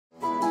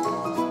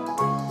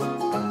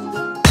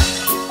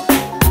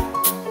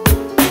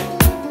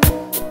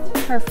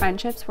her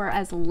friendships were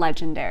as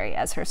legendary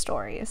as her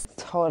stories.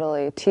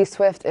 Totally.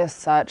 T-Swift is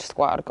such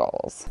squad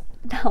goals.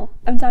 No,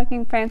 I'm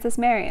talking Frances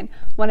Marion,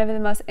 one of the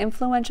most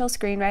influential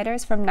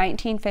screenwriters from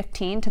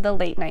 1915 to the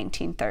late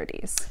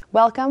 1930s.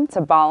 Welcome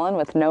to Ballin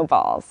with No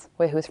Balls.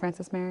 Wait, who's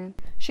Frances Marion?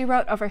 She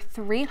wrote over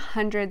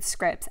 300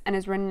 scripts and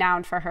is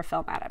renowned for her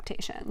film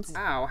adaptations.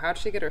 Wow, how'd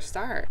she get her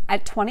start?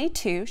 At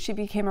 22, she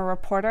became a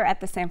reporter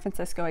at the San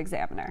Francisco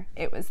Examiner.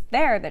 It was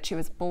there that she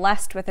was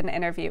blessed with an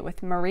interview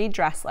with Marie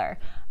Dressler,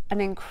 an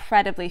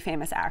incredibly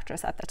famous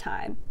actress at the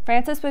time.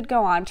 Frances would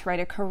go on to write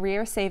a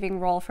career-saving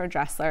role for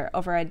Dressler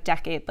over a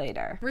decade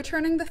later.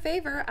 Returning the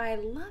favor, I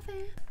love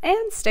it.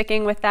 And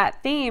sticking with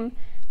that theme,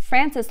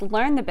 Frances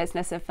learned the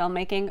business of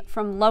filmmaking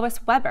from Lois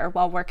Weber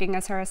while working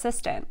as her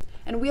assistant.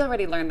 And we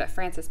already learned that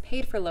Frances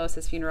paid for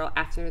Lois's funeral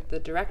after the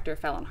director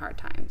fell on hard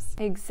times.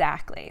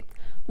 Exactly.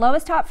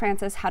 Lois taught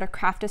Frances how to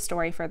craft a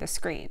story for the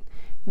screen.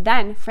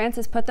 Then,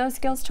 Frances put those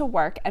skills to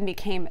work and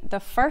became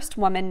the first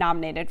woman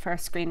nominated for a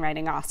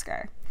screenwriting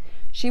Oscar.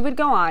 She would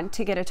go on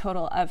to get a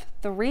total of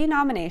 3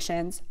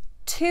 nominations,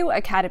 2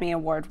 Academy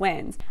Award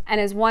wins, and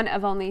is one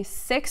of only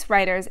 6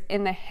 writers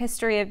in the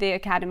history of the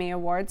Academy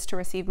Awards to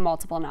receive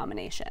multiple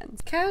nominations.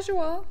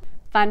 Casual.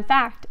 Fun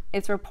fact,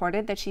 it's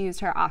reported that she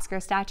used her Oscar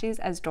statues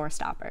as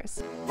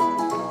doorstoppers.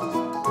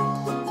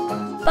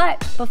 But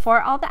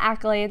before all the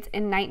accolades,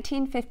 in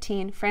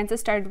 1915, Frances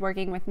started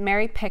working with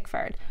Mary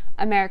Pickford,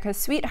 America's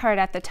sweetheart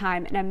at the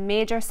time and a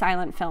major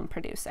silent film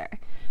producer.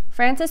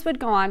 Frances would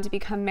go on to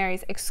become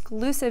Mary's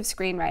exclusive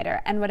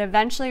screenwriter and would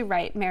eventually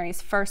write Mary's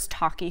first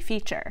talkie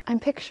feature. I'm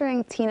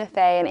picturing Tina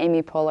Fey and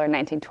Amy Poehler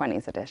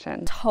 1920s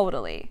edition.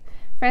 Totally.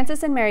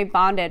 Frances and Mary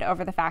bonded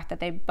over the fact that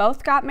they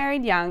both got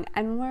married young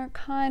and were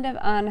kind of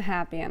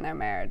unhappy in their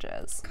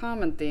marriages.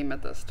 Common theme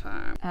at this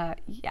time.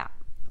 Yeah.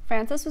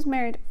 Frances was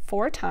married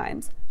 4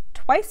 times,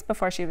 twice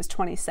before she was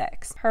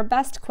 26. Her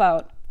best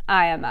quote,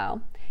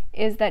 IMO,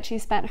 is that she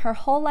spent her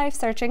whole life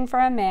searching for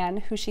a man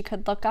who she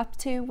could look up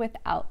to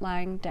without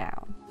lying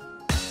down.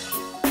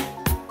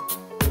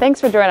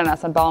 Thanks for joining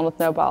us on Ballin' with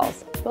No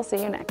Balls. We'll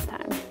see you next time.